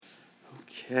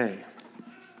Okay.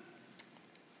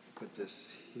 Put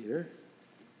this here.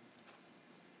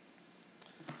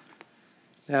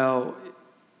 Now,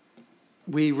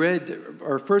 we read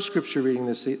our first scripture reading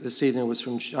this evening was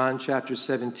from John chapter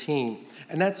 17,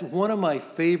 and that's one of my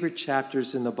favorite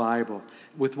chapters in the Bible,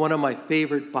 with one of my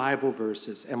favorite Bible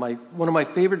verses. And one of my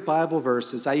favorite Bible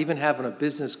verses, I even have on a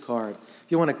business card,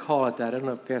 if you want to call it that. I don't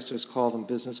know if pastors call them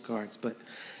business cards, but,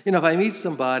 if I meet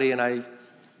somebody and I,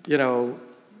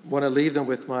 want to leave them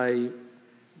with my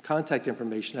contact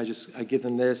information, I give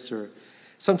them this, or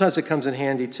sometimes it comes in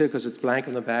handy too because it's blank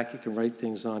on the back. You can write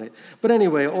things on it. But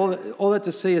anyway, all that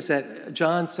to say is that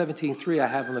John 17:3 I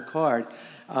have on the card.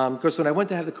 Because when I went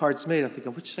to have the cards made, I'm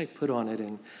thinking, what should I put on it?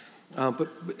 And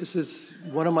but this is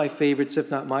one of my favorites,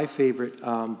 if not my favorite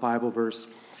Bible verse.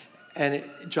 And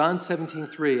John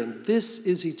 17:3, and this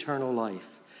is eternal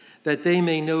life, that they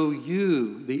may know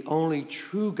you, the only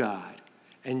true God,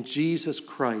 and Jesus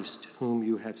Christ, whom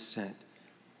you have sent.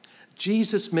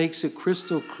 Jesus makes it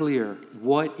crystal clear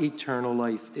what eternal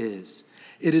life is.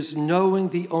 It is knowing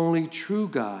the only true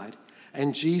God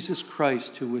and Jesus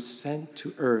Christ who was sent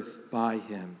to earth by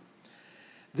him.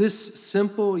 This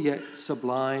simple yet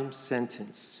sublime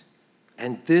sentence,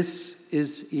 and this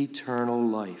is eternal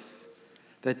life,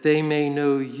 that they may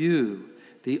know you,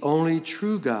 the only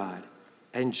true God,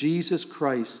 and Jesus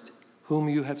Christ whom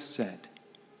you have sent,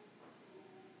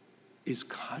 is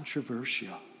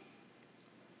controversial.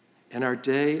 In our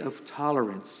day of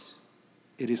tolerance,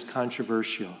 it is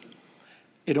controversial.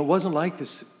 And it wasn't like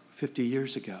this 50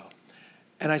 years ago.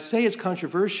 And I say it's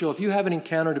controversial. If you haven't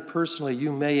encountered it personally,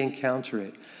 you may encounter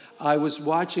it. I was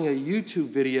watching a YouTube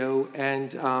video,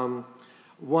 and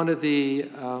one of the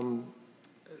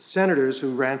senators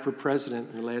who ran for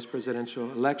president in the last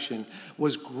presidential election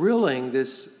was grilling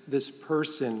this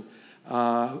person.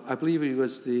 I believe he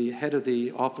was the head of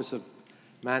the Office of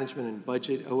Management and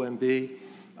Budget, OMB,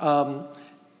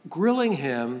 grilling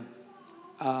him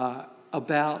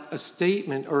about a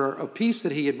statement or a piece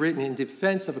that he had written in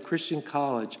defense of a Christian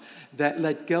college that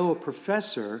let go a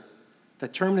professor,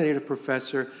 that terminated a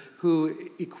professor who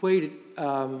equated,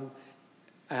 I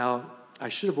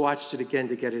should have watched it again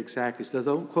to get it exactly, so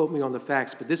don't quote me on the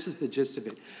facts, but this is the gist of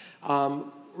it.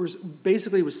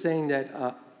 Basically was saying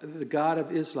that the God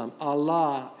of Islam,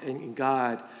 Allah and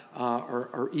God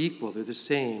are equal, they're the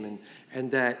same, and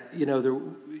that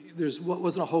there's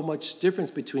wasn't a whole much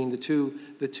difference between the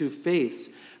two faiths,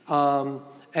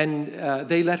 and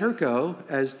they let her go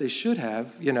as they should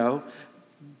have.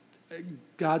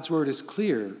 God's word is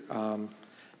clear,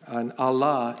 and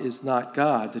Allah is not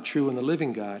God, the true and the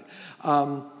living God.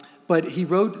 But he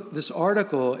wrote this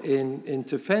article in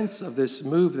defense of this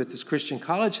move that this Christian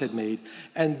college had made,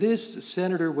 and this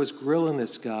senator was grilling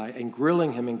this guy and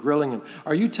grilling him.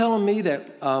 Are you telling me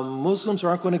that Muslims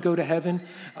aren't going to go to heaven?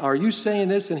 Are you saying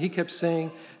this? And he kept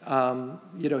saying,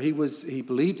 he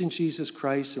believed in Jesus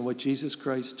Christ and what Jesus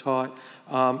Christ taught,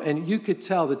 and you could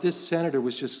tell that this senator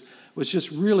was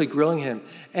just really grilling him.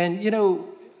 And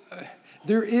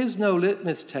there is no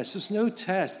litmus test. There's no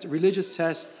test, religious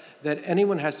test, that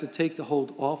anyone has to take to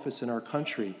hold office in our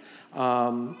country.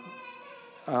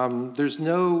 There's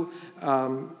no,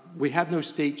 we have no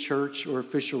state church or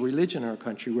official religion in our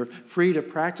country. We're free to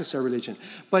practice our religion,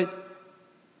 but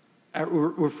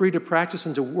we're free to practice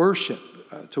and to worship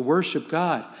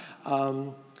God.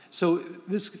 So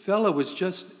this fellow was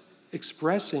just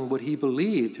expressing what he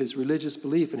believed, his religious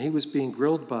belief, and he was being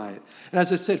grilled by it. And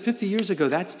as I said, 50 years ago,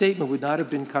 that statement would not have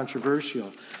been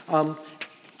controversial.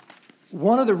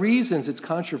 One of the reasons it's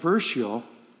controversial,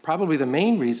 probably the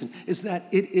main reason, is that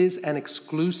it is an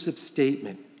exclusive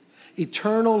statement.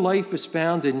 Eternal life is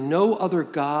found in no other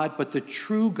God but the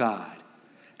true God,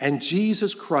 and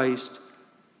Jesus Christ,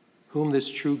 whom this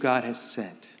true God has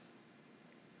sent.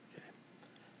 Okay.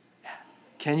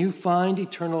 Can you find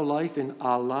eternal life in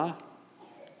Allah,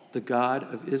 the God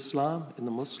of Islam and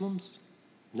the Muslims?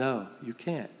 No, you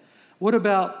can't. What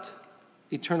about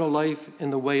eternal life in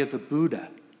the way of the Buddha?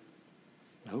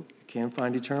 Nope, you can't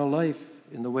find eternal life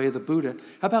in the way of the Buddha.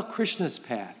 How about Krishna's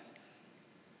path?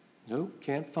 Nope,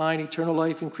 can't find eternal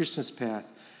life in Krishna's path.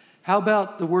 How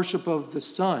about the worship of the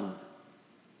sun,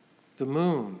 the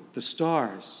moon, the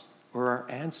stars, or our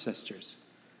ancestors?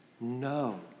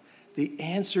 No. The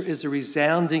answer is a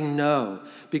resounding no,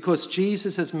 because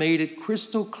Jesus has made it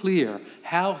crystal clear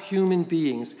how human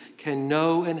beings can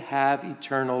know and have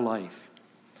eternal life.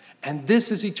 And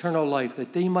this is eternal life,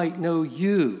 that they might know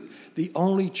you, the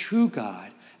only true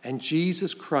God, and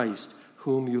Jesus Christ,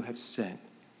 whom you have sent.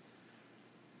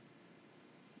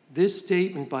 This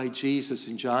statement by Jesus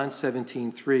in John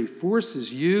 17:3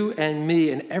 forces you and me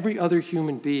and every other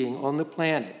human being on the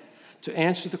planet to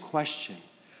answer the question,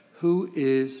 who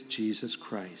is Jesus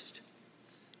Christ?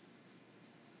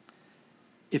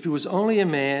 If he was only a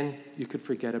man, you could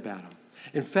forget about him.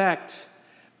 In fact,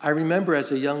 I remember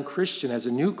as a young Christian, as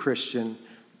a new Christian,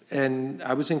 and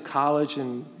I was in college,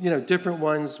 and different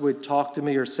ones would talk to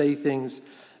me or say things,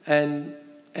 and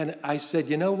I said,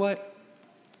 you know what?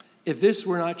 If this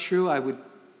were not true, I would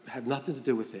have nothing to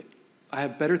do with it. I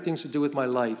have better things to do with my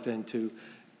life than to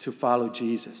follow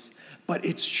Jesus. But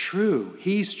it's true.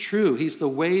 He's true. He's the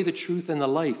way, the truth, and the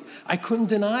life. I couldn't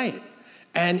deny it.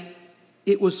 And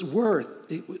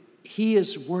he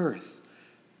is worth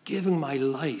giving my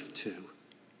life to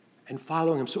and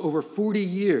following him. So over 40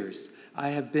 years, I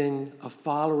have been a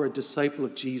follower, a disciple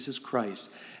of Jesus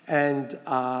Christ. And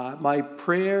my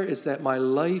prayer is that my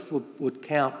life would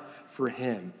count for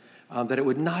him, that it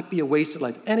would not be a wasted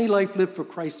life. Any life lived for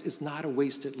Christ is not a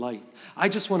wasted life. I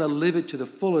just want to live it to the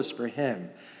fullest for him.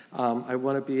 I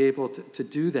want to be able to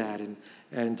do that.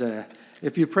 And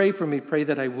if you pray for me, pray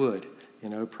that I would.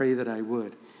 Pray that I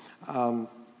would.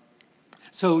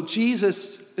 So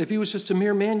Jesus, if he was just a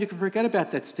mere man, you can forget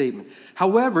about that statement.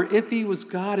 However, if he was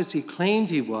God as he claimed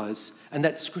he was, and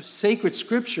that sacred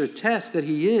scripture attests that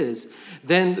he is,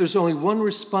 then there's only one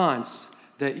response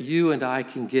that you and I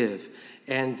can give,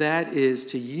 and that is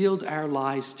to yield our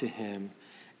lives to him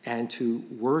and to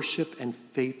worship and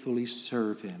faithfully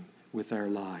serve him with our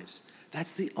lives.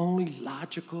 That's the only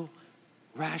logical,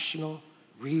 rational,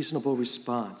 reasonable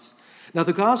response. Now,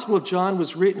 the Gospel of John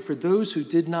was written for those who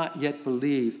did not yet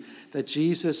believe that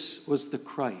Jesus was the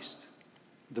Christ,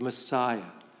 the Messiah,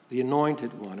 the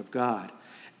anointed one of God,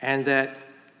 and that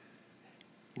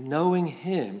knowing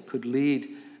him could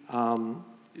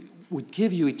would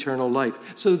give you eternal life.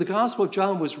 So the Gospel of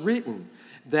John was written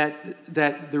that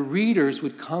the readers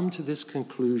would come to this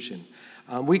conclusion.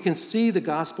 We can see the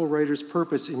Gospel writer's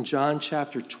purpose in John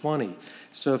chapter 20.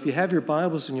 So if you have your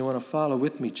Bibles and you want to follow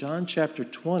with me, John chapter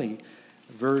 20,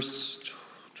 verse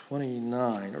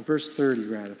 29, or verse 30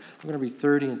 rather. I'm going to read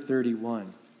 30 and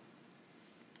 31.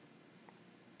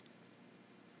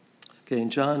 Okay, in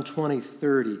John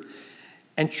 20:30.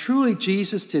 And truly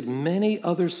Jesus did many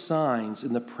other signs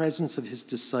in the presence of his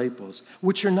disciples,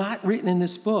 which are not written in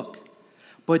this book.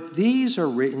 But these are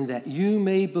written that you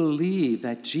may believe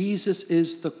that Jesus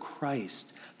is the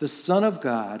Christ, the Son of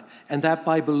God, and that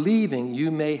by believing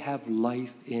you may have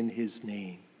life in his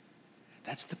name.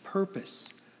 That's the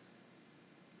purpose.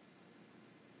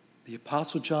 The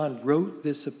Apostle John wrote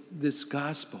this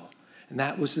gospel, and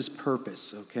that was his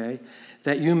purpose, okay?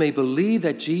 That you may believe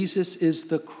that Jesus is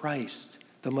the Christ,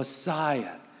 the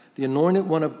Messiah, the anointed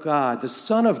one of God, the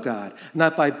Son of God, and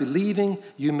that by believing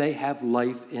you may have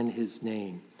life in his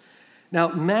name. Now,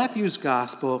 Matthew's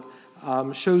gospel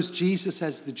shows Jesus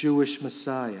as the Jewish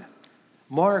Messiah.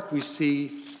 Mark, we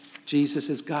see Jesus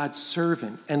as God's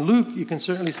servant. And Luke, you can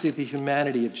certainly see the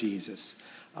humanity of Jesus.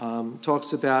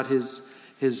 Talks about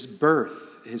his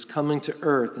birth, his coming to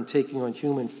earth and taking on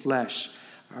human flesh.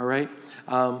 All right?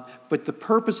 But the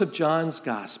purpose of John's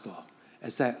gospel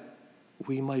is that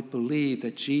we might believe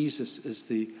that Jesus is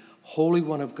the Holy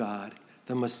One of God,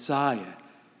 the Messiah,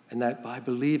 and that by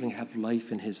believing have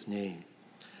life in his name.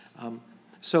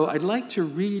 So I'd like to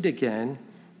read again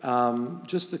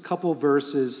just a couple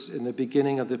verses in the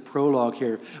beginning of the prologue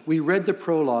here. We read the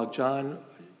prologue, John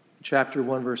chapter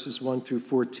 1, verses 1 through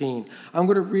 14. I'm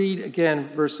going to read again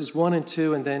verses 1 and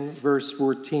 2 and then verse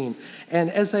 14. And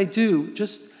as I do,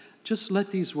 just let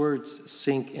these words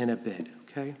sink in a bit,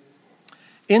 okay?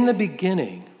 In the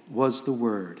beginning was the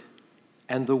Word,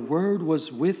 and the Word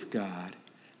was with God,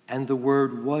 and the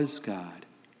Word was God.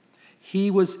 He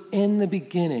was in the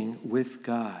beginning with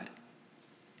God.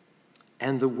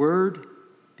 And the Word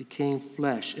became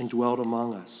flesh and dwelt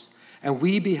among us. And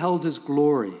we beheld his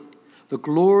glory, the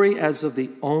glory as of the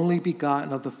only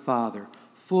begotten of the Father,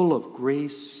 full of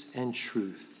grace and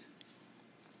truth.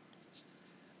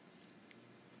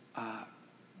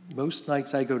 Most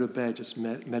nights I go to bed just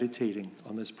meditating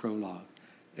on this prologue.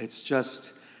 It's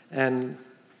just, and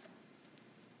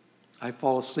I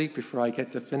fall asleep before I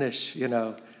get to finish,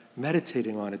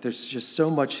 meditating on it. There's just so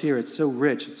much here. It's so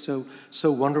rich. It's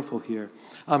so wonderful here.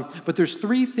 But there's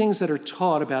three things that are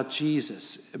taught about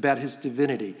Jesus, about his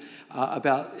divinity,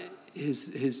 about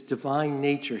his divine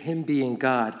nature, him being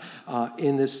God,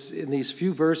 in these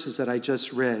few verses that I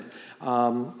just read.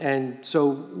 And so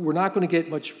we're not going to get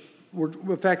much.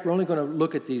 In fact, we're only going to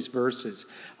look at these verses.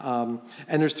 And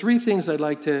there's three things I'd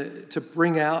like to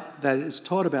bring out that is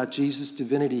taught about Jesus'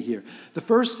 divinity here. The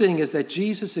first thing is that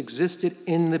Jesus existed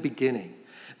in the beginning.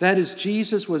 That is,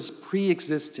 Jesus was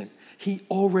pre-existent. He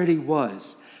already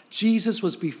was. Jesus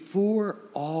was before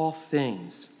all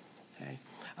things. Okay?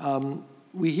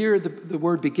 We hear the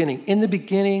word beginning. In the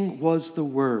beginning was the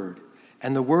Word,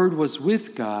 and the Word was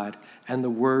with God, and the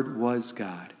Word was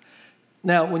God.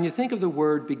 Now, when you think of the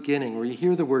word beginning, or you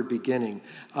hear the word beginning,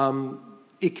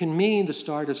 it can mean the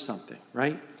start of something,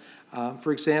 right?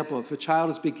 For example, if a child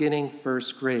is beginning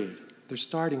first grade, they're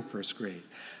starting first grade.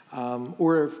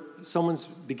 Or if someone's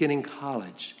beginning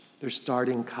college, they're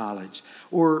starting college.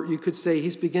 Or you could say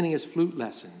he's beginning his flute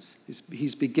lessons.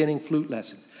 He's beginning flute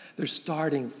lessons. They're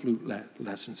starting flute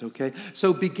lessons, okay?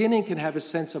 So beginning can have a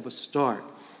sense of a start.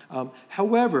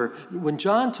 However, when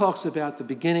John talks about the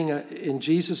beginning in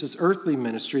Jesus' earthly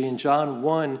ministry, in John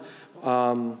 1,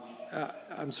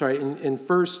 in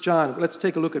 1 John, let's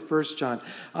take a look at 1 John.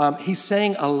 He's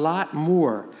saying a lot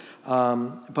more,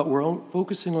 but we're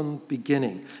focusing on the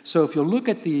beginning. So if you look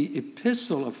at the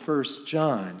epistle of 1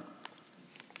 John,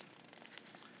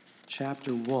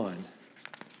 chapter 1,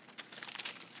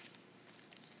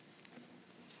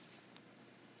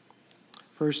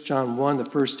 First John 1, the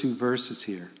first two verses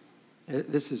here.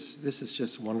 This is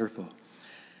just wonderful.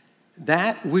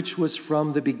 That which was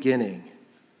from the beginning,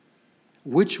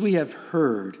 which we have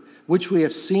heard, which we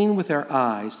have seen with our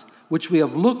eyes, which we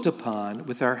have looked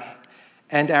upon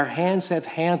and our hands have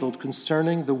handled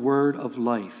concerning the word of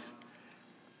life.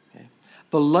 Okay.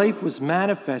 The life was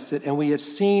manifested, and we have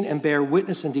seen and bear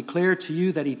witness and declare to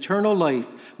you that eternal life,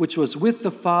 which was with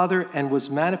the Father and was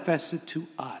manifested to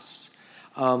us.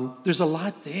 There's a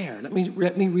lot there. Let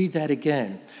me read that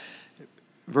again.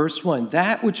 Verse 1,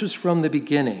 that which was from the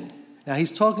beginning. Now,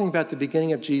 he's talking about the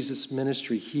beginning of Jesus'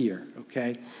 ministry here,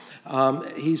 okay?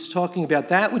 He's talking about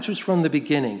that which was from the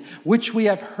beginning, which we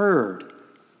have heard.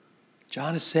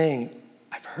 John is saying,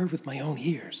 I've heard with my own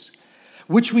ears.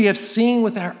 Which we have seen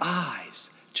with our eyes.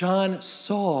 John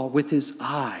saw with his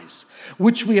eyes.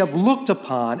 Which we have looked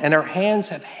upon and our hands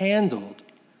have handled.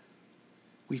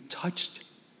 We've touched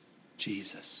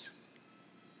Jesus.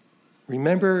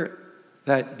 Remember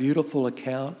that beautiful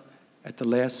account at the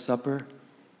Last Supper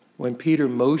when Peter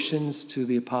motions to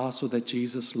the apostle that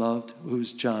Jesus loved,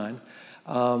 who's John,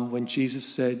 when Jesus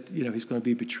said, he's going to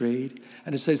be betrayed.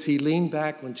 And it says he leaned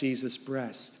back on Jesus'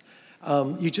 breast.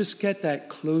 You just get that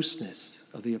closeness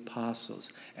of the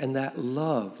apostles and that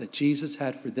love that Jesus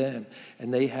had for them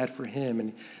and they had for him.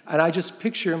 And I just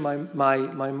picture in my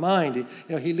mind,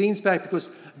 he leans back because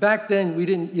back then you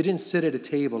didn't sit at a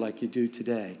table like you do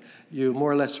today. You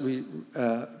more or less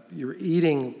you're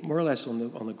eating more or less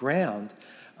on the ground.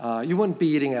 You wouldn't be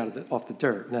eating off the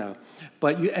dirt, no.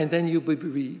 And then you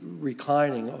would be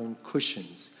reclining on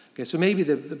cushions. Okay, so maybe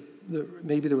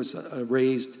maybe there was a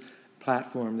raised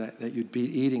platform that you'd be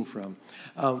eating from.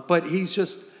 But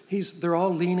they're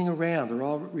all leaning around, they're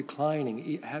all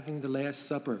reclining, having the Last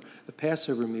Supper, the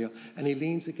Passover meal, and he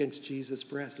leans against Jesus'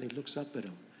 breast and he looks up at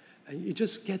him. And you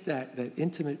just get that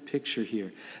intimate picture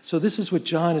here. So this is what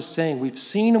John is saying. We've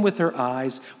seen him with our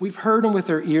eyes, we've heard him with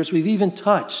our ears, we've even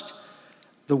touched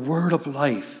the word of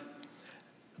life.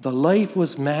 The life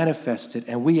was manifested,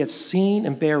 and we have seen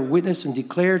and bear witness and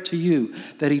declare to you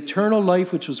that eternal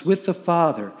life which was with the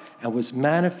Father and was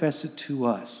manifested to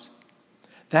us.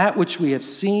 That which we have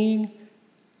seen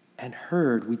and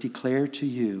heard we declare to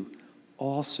you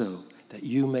also, that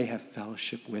you may have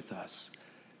fellowship with us.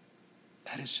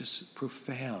 That is just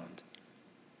profound.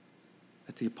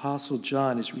 That the Apostle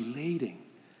John is relating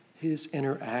his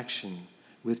interaction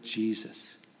with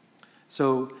Jesus.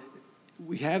 So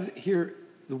we have here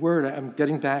the word, I'm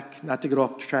getting back, not to get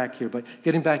off track here, but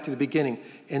getting back to the beginning.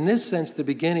 In this sense, the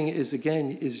beginning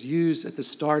is used at the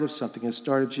start of something, the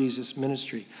start of Jesus'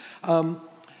 ministry. Talking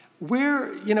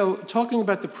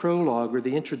about the prologue or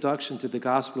the introduction to the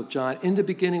Gospel of John, in the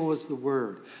beginning was the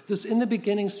Word. Does in the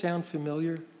beginning sound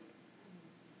familiar?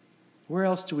 Where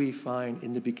else do we find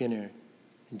in the beginning?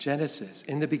 In Genesis,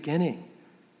 in the beginning,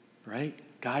 right?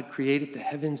 God created the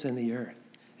heavens and the earth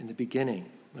in the beginning.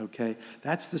 Okay,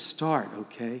 that's the start,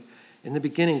 okay? In the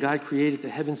beginning, God created the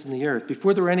heavens and the earth.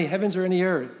 Before there were any heavens or any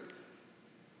earth,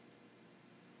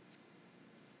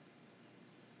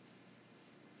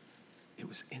 it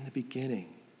was in the beginning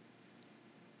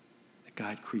that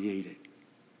God created.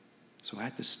 So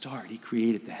at the start, he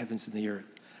created the heavens and the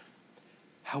earth.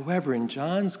 However, in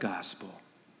John's gospel,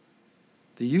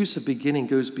 the use of beginning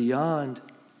goes beyond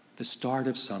the start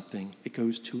of something. It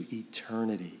goes to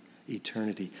eternity.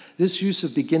 Eternity. This use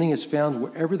of beginning is found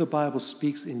wherever the Bible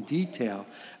speaks in detail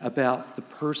about the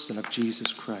person of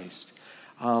Jesus Christ.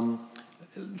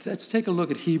 Let's take a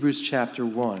look at Hebrews chapter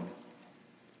 1.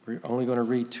 We're only going to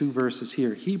read 2 verses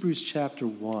here. Hebrews chapter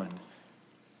 1.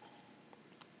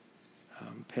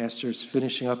 Pastor is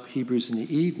finishing up Hebrews in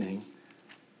the evening.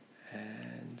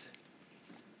 And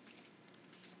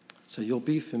So you'll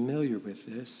be familiar with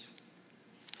this.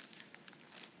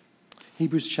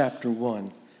 Hebrews chapter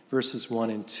 1, verses 1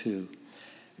 and 2.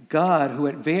 God, who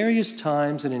at various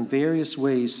times and in various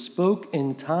ways spoke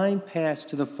in time past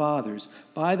to the fathers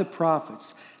by the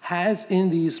prophets, has in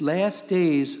these last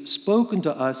days spoken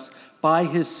to us by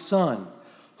his Son,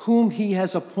 whom he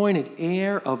has appointed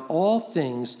heir of all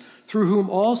things, through whom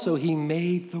also he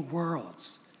made the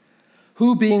worlds,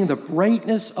 who being the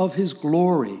brightness of his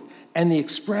glory and the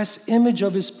express image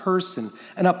of his person,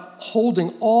 and upholding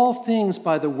all things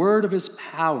by the word of his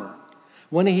power,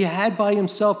 when he had by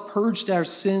himself purged our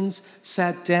sins,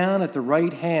 sat down at the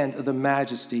right hand of the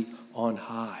majesty on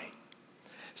high.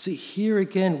 See, here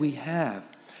again we have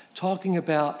talking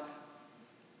about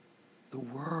the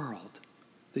world,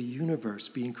 the universe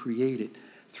being created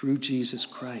through Jesus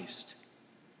Christ.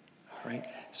 All right?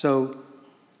 So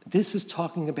this is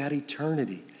talking about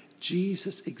eternity.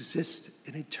 Jesus exists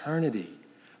in eternity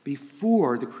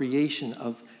before the creation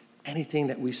of anything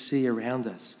that we see around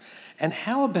us. And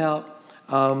how about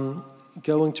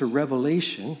going to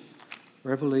Revelation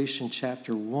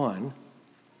chapter 1.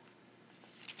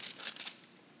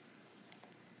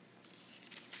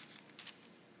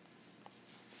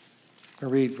 I'll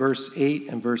read verse 8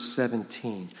 and verse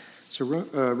 17. So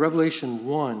Revelation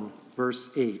 1,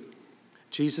 verse 8.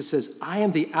 Jesus says, I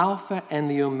am the Alpha and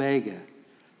the Omega,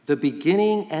 the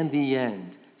beginning and the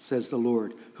end, says the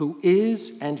Lord, who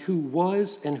is and who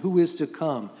was and who is to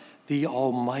come, the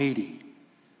Almighty.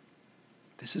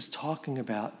 This is talking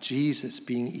about Jesus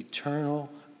being eternal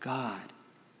God.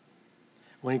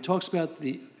 When he talks about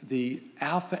the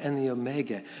Alpha and the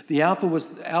Omega, the Alpha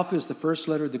is the first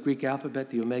letter of the Greek alphabet,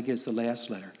 the Omega is the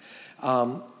last letter.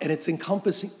 And it's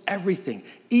encompassing everything.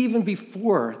 Even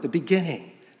before the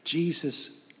beginning,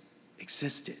 Jesus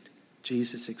existed.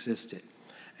 Jesus existed.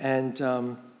 And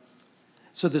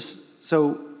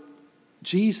so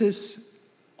Jesus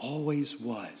always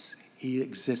was. He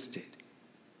existed.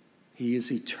 He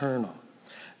is eternal.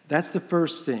 That's the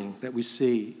first thing that we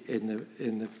see in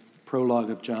the prologue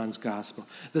of John's gospel.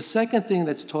 The second thing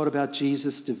that's taught about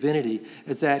Jesus' divinity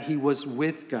is that he was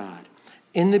with God.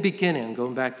 In the beginning,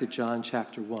 going back to John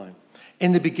chapter 1,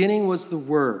 in the beginning was the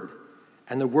Word,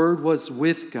 and the Word was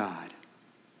with God.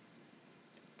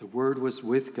 The Word was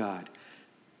with God.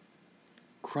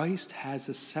 Christ has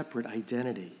a separate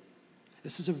identity.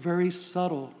 This is a very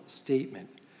subtle statement.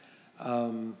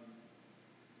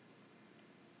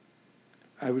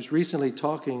 I was recently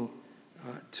talking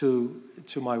to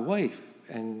my wife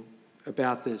and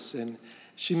about this, and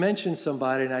she mentioned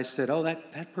somebody, and I said, "Oh,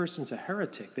 that person's a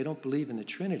heretic. They don't believe in the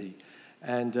Trinity."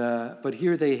 And but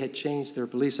here they had changed their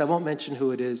beliefs. I won't mention who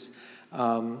it is,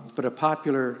 but a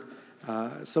popular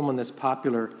someone that's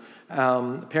popular.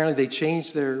 Apparently, they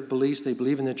changed their beliefs. They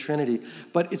believe in the Trinity,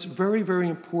 but it's very, very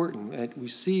important that we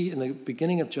see in the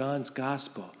beginning of John's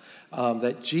gospel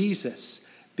that Jesus,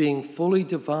 being fully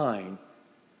divine,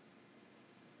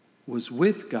 was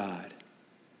with God.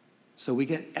 So we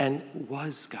get, and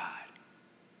was God.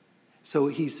 So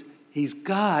he's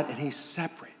God and he's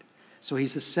separate. So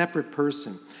he's a separate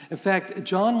person. In fact,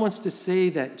 John wants to say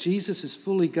that Jesus is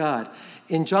fully God.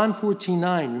 In John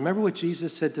 14:9, remember what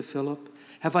Jesus said to Philip?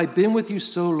 Have I been with you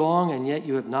so long and yet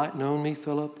you have not known me,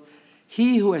 Philip?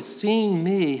 He who has seen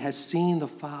me has seen the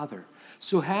Father.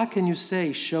 So how can you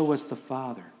say, show us the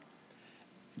Father?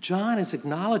 John is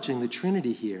acknowledging the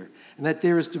Trinity here and that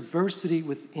there is diversity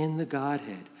within the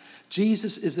Godhead.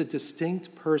 Jesus is a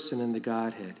distinct person in the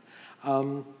Godhead.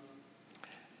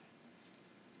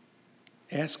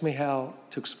 Ask me how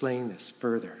to explain this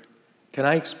further. Can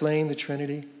I explain the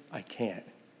Trinity? I can't.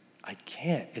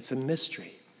 It's a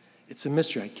mystery. It's a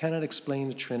mystery. I cannot explain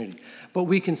the Trinity. But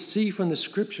we can see from the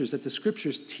Scriptures that the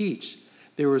Scriptures teach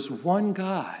there is one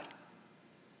God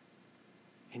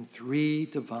in three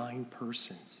divine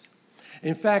persons.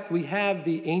 In fact, we have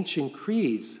the ancient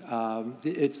creeds.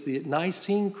 It's the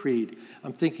Nicene Creed,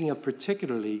 I'm thinking of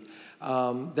particularly,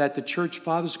 that the church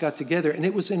fathers got together, and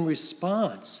it was in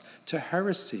response to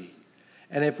heresy.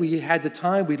 And if we had the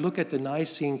time, we'd look at the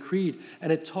Nicene Creed,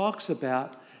 and it talks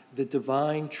about the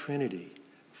divine Trinity,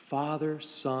 Father,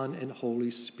 Son, and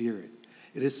Holy Spirit.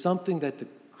 It is something that the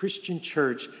Christian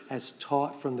church has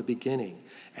taught from the beginning.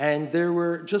 And there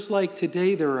were, just like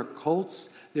today, there are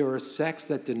cults, there are sects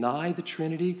that deny the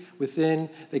Trinity within,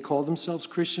 they call themselves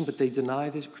Christian, but they deny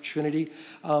the Trinity.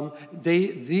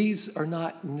 These are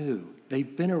not new.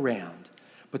 They've been around.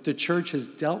 But the church has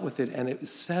dealt with it, and it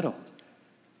was settled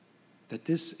that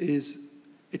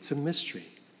it's a mystery.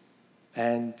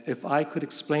 And if I could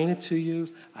explain it to you,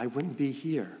 I wouldn't be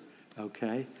here,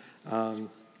 okay?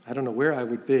 I don't know where I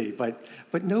would be, but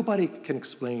nobody can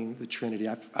explain the Trinity.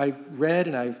 I've read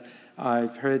and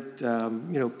I've heard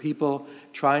people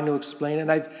trying to explain it,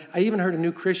 and I even heard a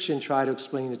new Christian try to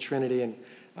explain the Trinity, and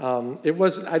I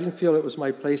didn't feel it was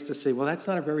my place to say, well, that's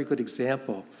not a very good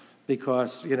example,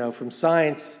 because from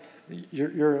science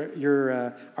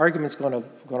your argument's going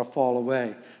to fall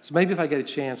away. So maybe if I get a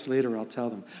chance later, I'll tell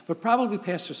them. But probably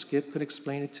Pastor Skip could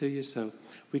explain it to you, so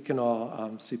we can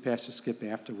all see Pastor Skip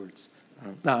afterwards.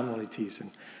 No, I'm only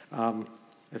teasing.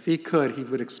 If he could, he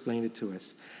would explain it to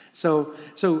us. So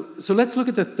let's look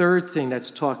at the third thing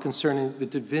that's taught concerning the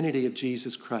divinity of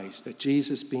Jesus Christ, that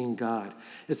Jesus being God,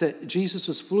 is that Jesus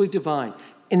was fully divine.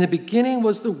 In the beginning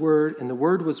was the Word, and the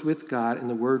Word was with God, and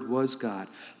the Word was God.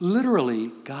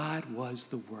 Literally, God was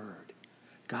the Word.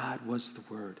 God was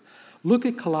the Word. Look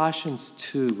at Colossians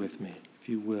 2 with me, if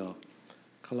you will.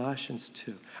 Colossians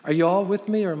 2. Are you all with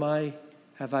me, or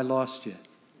have I lost you?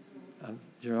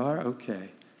 You are? Okay.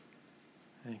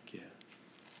 Thank you.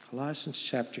 Colossians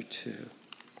chapter 2.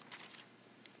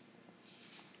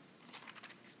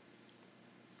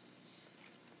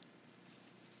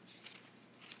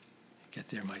 Get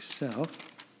there myself.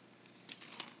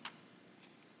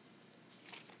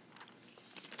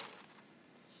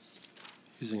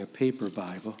 Using a paper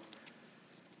Bible.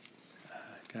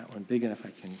 Got one big enough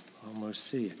I can almost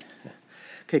see it.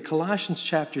 Okay, Colossians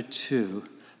chapter 2.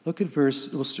 We'll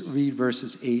read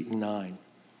verses 8 and 9.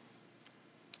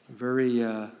 Very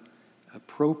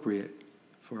appropriate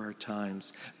for our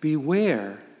times.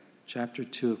 Beware, chapter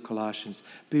 2 of Colossians,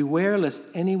 beware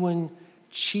lest anyone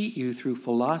cheat you through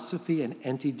philosophy and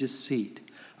empty deceit,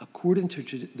 according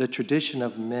to the tradition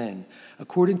of men,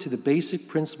 according to the basic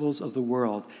principles of the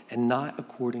world, and not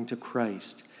according to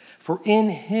Christ. For in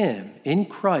him, in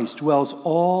Christ, dwells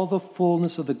all the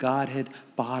fullness of the Godhead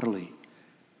bodily.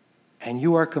 And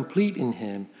you are complete in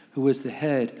him, who is the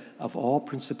head of all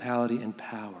principality and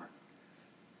power.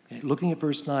 Okay, looking at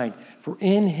verse 9. For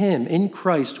in him, in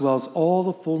Christ, dwells all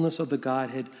the fullness of the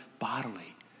Godhead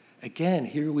bodily. Again,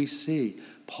 here we see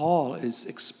Paul is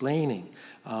explaining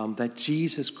that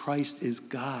Jesus Christ is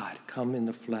God come in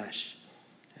the flesh.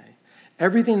 Okay?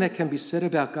 Everything that can be said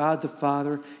about God the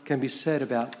Father can be said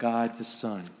about God the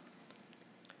Son.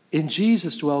 In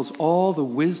Jesus dwells all the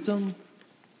wisdom,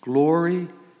 glory,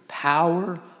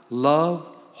 power, love,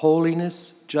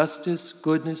 holiness, justice,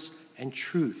 goodness, and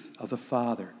truth of the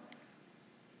Father.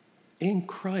 In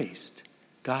Christ,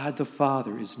 God the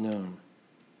Father is known.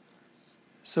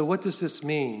 So what does this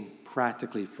mean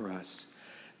practically for us?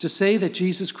 To say that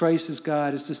Jesus Christ is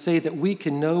God is to say that we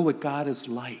can know what God is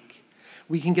like.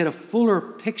 We can get a fuller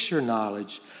picture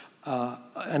knowledge,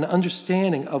 an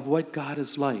understanding of what God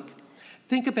is like.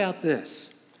 Think about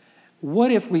this.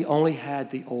 What if we only had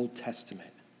the Old Testament?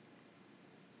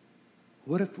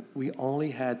 What if we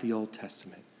only had the Old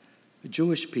Testament? The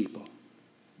Jewish people,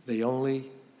 they only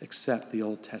accept the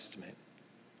Old Testament.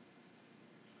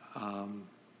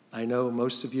 I know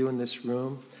most of you in this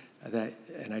room,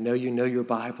 and I know you know your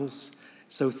Bibles.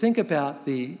 So think about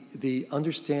the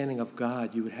understanding of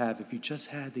God you would have if you just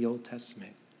had the Old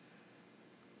Testament.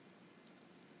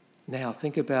 Now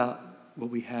think about what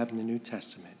we have in the New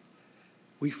Testament.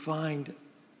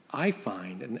 I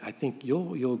find, and I think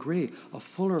you'll agree, a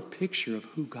fuller picture of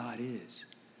who God is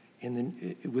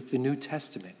with the New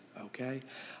Testament, okay?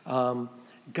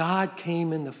 God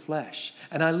came in the flesh.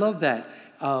 And I love that.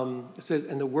 It says,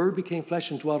 and the Word became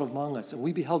flesh and dwelt among us, and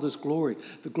we beheld his glory,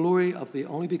 the glory of the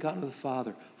only begotten of the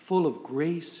Father, full of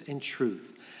grace and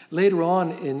truth. Later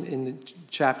on in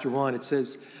chapter 1, it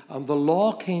says, the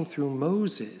law came through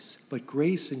Moses, but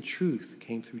grace and truth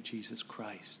came through Jesus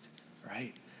Christ,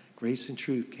 right? Grace and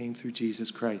truth came through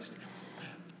Jesus Christ.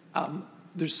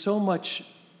 There's so much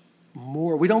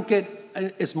more. We don't get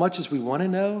as much as we want to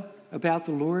know about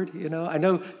the Lord. I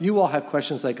know you all have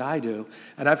questions like I do,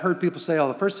 and I've heard people say,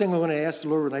 the first thing I want to ask the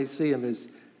Lord when I see him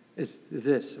is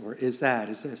this, or is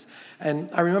this. And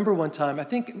I remember one time, I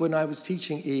think when I was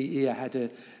teaching EE, I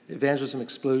had Evangelism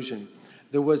Explosion.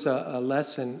 There was a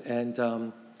lesson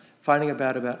and finding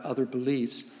about other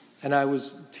beliefs. And I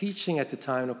was teaching at the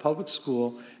time in a public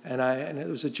school, and it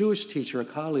was a Jewish teacher, a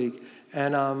colleague,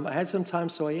 and I had some time,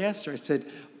 so I asked her, I said,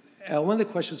 one of the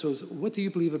questions was, what do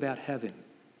you believe about heaven?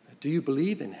 Do you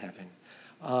believe in heaven?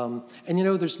 And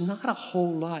there's not a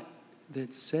whole lot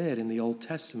that's said in the Old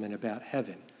Testament about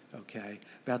heaven, okay,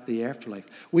 about the afterlife.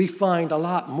 We find a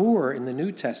lot more in the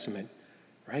New Testament,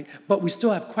 right? But we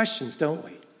still have questions, don't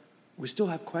we? We still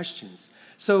have questions.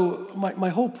 So my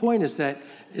whole point is that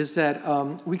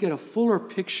we get a fuller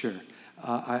picture,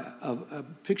 a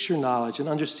picture knowledge and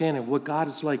understanding of what God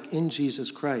is like in Jesus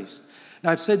Christ.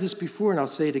 Now, I've said this before, and I'll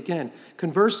say it again.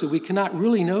 Conversely, we cannot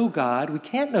really know God, we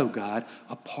can't know God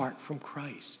apart from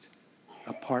Christ.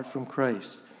 Apart from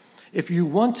Christ. If you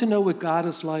want to know what God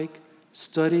is like,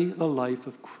 study the life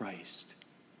of Christ.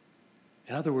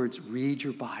 In other words, read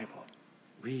your Bible.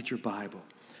 Read your Bible.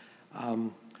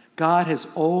 God has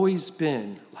always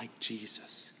been like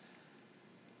Jesus.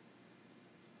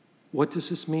 What does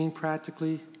this mean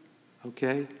practically?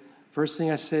 Okay. First thing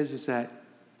I says is that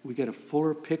we get a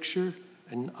fuller picture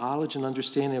and knowledge and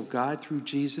understanding of God through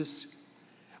Jesus.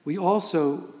 We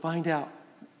also find out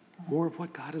more of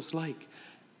what God is like.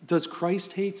 Does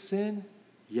Christ hate sin?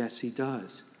 Yes, he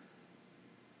does.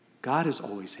 God has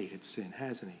always hated sin,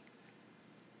 hasn't he?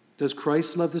 Does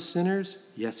Christ love the sinners?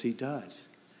 Yes, he does.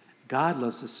 God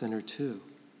loves the sinner too.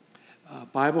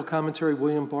 Bible commentary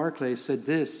William Barclay said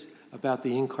this about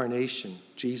the incarnation,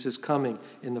 Jesus coming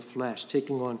in the flesh,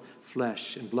 taking on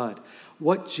flesh and blood.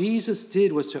 What Jesus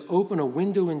did was to open a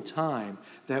window in time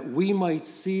that we might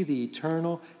see the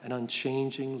eternal and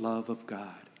unchanging love of God.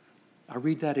 I'll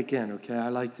read that again, okay? I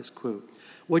like this quote.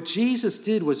 What Jesus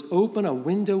did was open a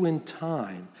window in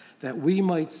time that we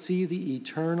might see the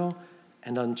eternal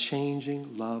and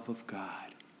unchanging love of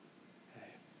God.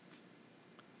 Okay.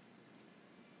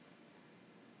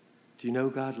 Do you know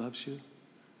God loves you?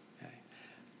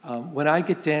 Okay. When I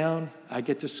get down, I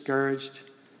get discouraged.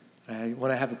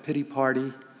 When I have a pity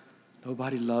party,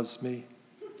 nobody loves me.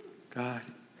 God,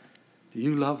 do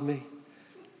you love me?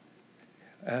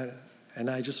 And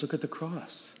I just look at the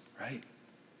cross, right?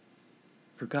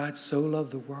 For God so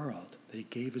loved the world that he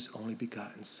gave his only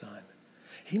begotten Son.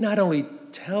 He not only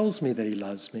tells me that he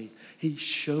loves me, he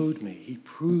showed me, he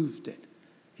proved it.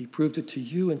 He proved it to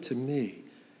you and to me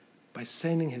by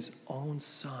sending his own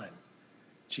Son,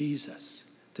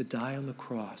 Jesus, to die on the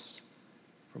cross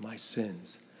for my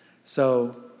sins.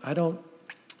 So I don't,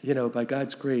 by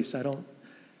God's grace, I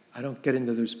don't get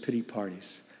into those pity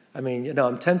parties. I mean,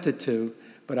 I'm tempted to,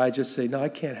 but I just say, no, I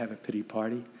can't have a pity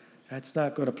party. That's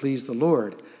not going to please the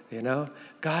Lord,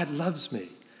 God loves me,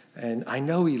 and I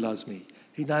know he loves me.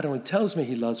 He not only tells me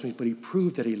he loves me, but he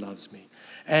proved that he loves me.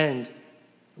 And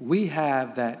we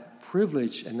have that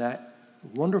privilege and that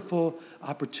wonderful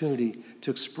opportunity to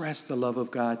express the love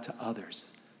of God to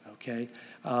others, okay?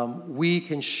 We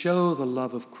can show the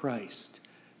love of Christ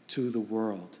to the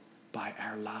world by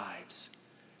our lives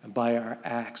and by our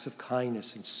acts of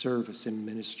kindness and service and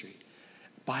ministry,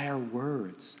 by our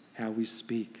words, how we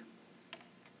speak.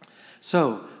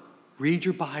 So, read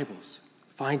your Bibles.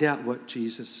 Find out what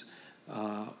Jesus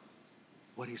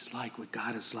what he's like, what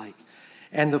God is like.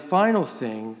 And the final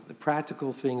thing, the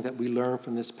practical thing that we learn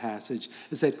from this passage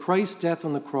is that Christ's death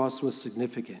on the cross was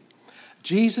significant.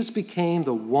 Jesus became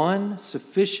the one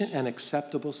sufficient and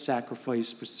acceptable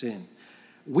sacrifice for sin.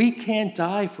 We can't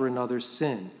die for another's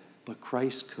sin, but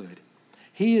Christ could.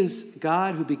 He is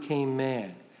God who became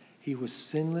man. He was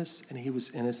sinless and he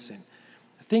was innocent.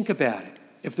 Think about it.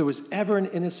 If there was ever an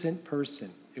innocent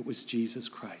person, it was Jesus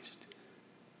Christ.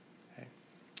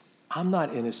 I'm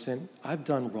not innocent. I've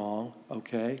done wrong,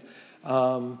 okay?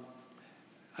 I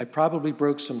probably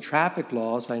broke some traffic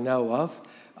laws I know of.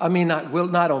 I mean,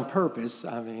 not on purpose.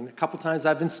 I mean, a couple times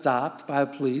I've been stopped by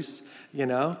the police,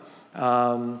 I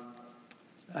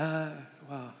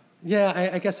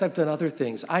guess I've done other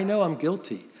things. I know I'm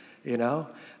guilty,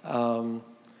 but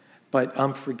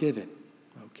I'm forgiven,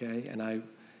 okay? And I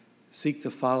seek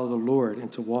to follow the Lord and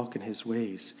to walk in his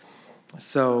ways.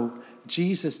 So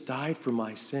Jesus died for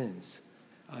my sins.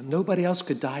 Nobody else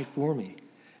could die for me.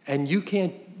 And you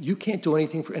can't do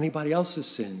anything for anybody else's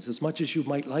sins as much as you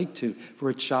might like to. For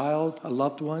a child, a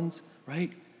loved one's,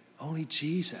 right? Only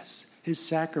Jesus, his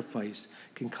sacrifice,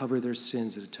 can cover their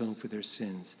sins and atone for their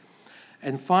sins.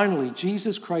 And finally,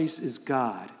 Jesus Christ is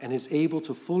God and is able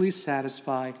to fully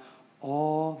satisfy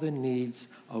all the needs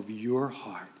of your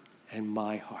heart and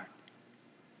my heart.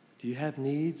 Do you have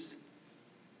needs?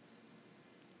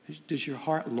 Does your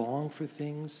heart long for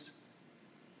things?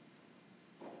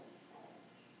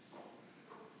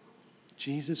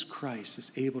 Jesus Christ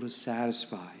is able to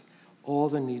satisfy all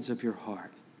the needs of your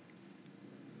heart.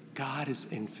 God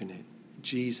is infinite.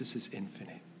 Jesus is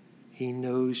infinite. He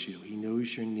knows you. He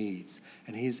knows your needs.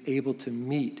 And he is able to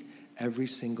meet every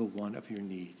single one of your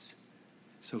needs.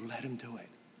 So let him do it.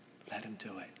 Let him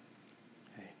do it.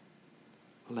 Okay.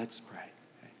 Well, let's pray.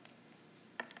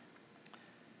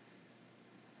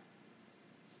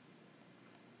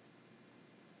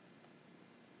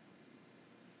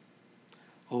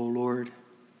 O Lord,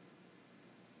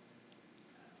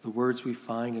 the words we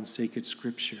find in sacred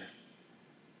scripture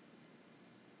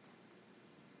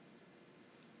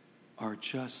are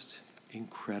just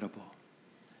incredible.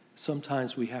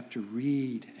 Sometimes we have to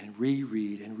read and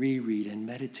reread and reread and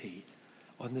meditate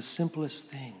on the simplest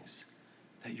things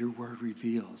that your word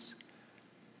reveals.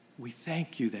 We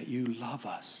thank you that you love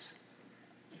us,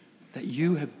 that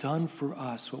you have done for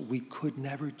us what we could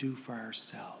never do for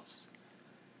ourselves,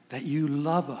 that you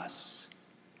love us,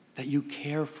 that you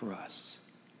care for us,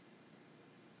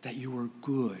 that you are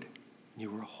good, and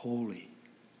you are holy.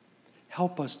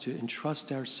 Help us to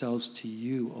entrust ourselves to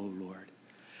you, O Lord,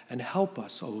 and help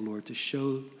us, O Lord, to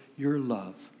show your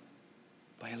love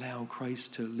by allowing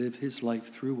Christ to live his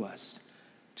life through us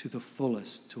to the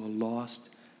fullest, to a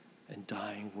lost and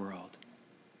dying world.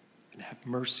 And have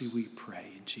mercy, we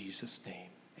pray, in Jesus' name.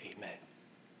 Amen.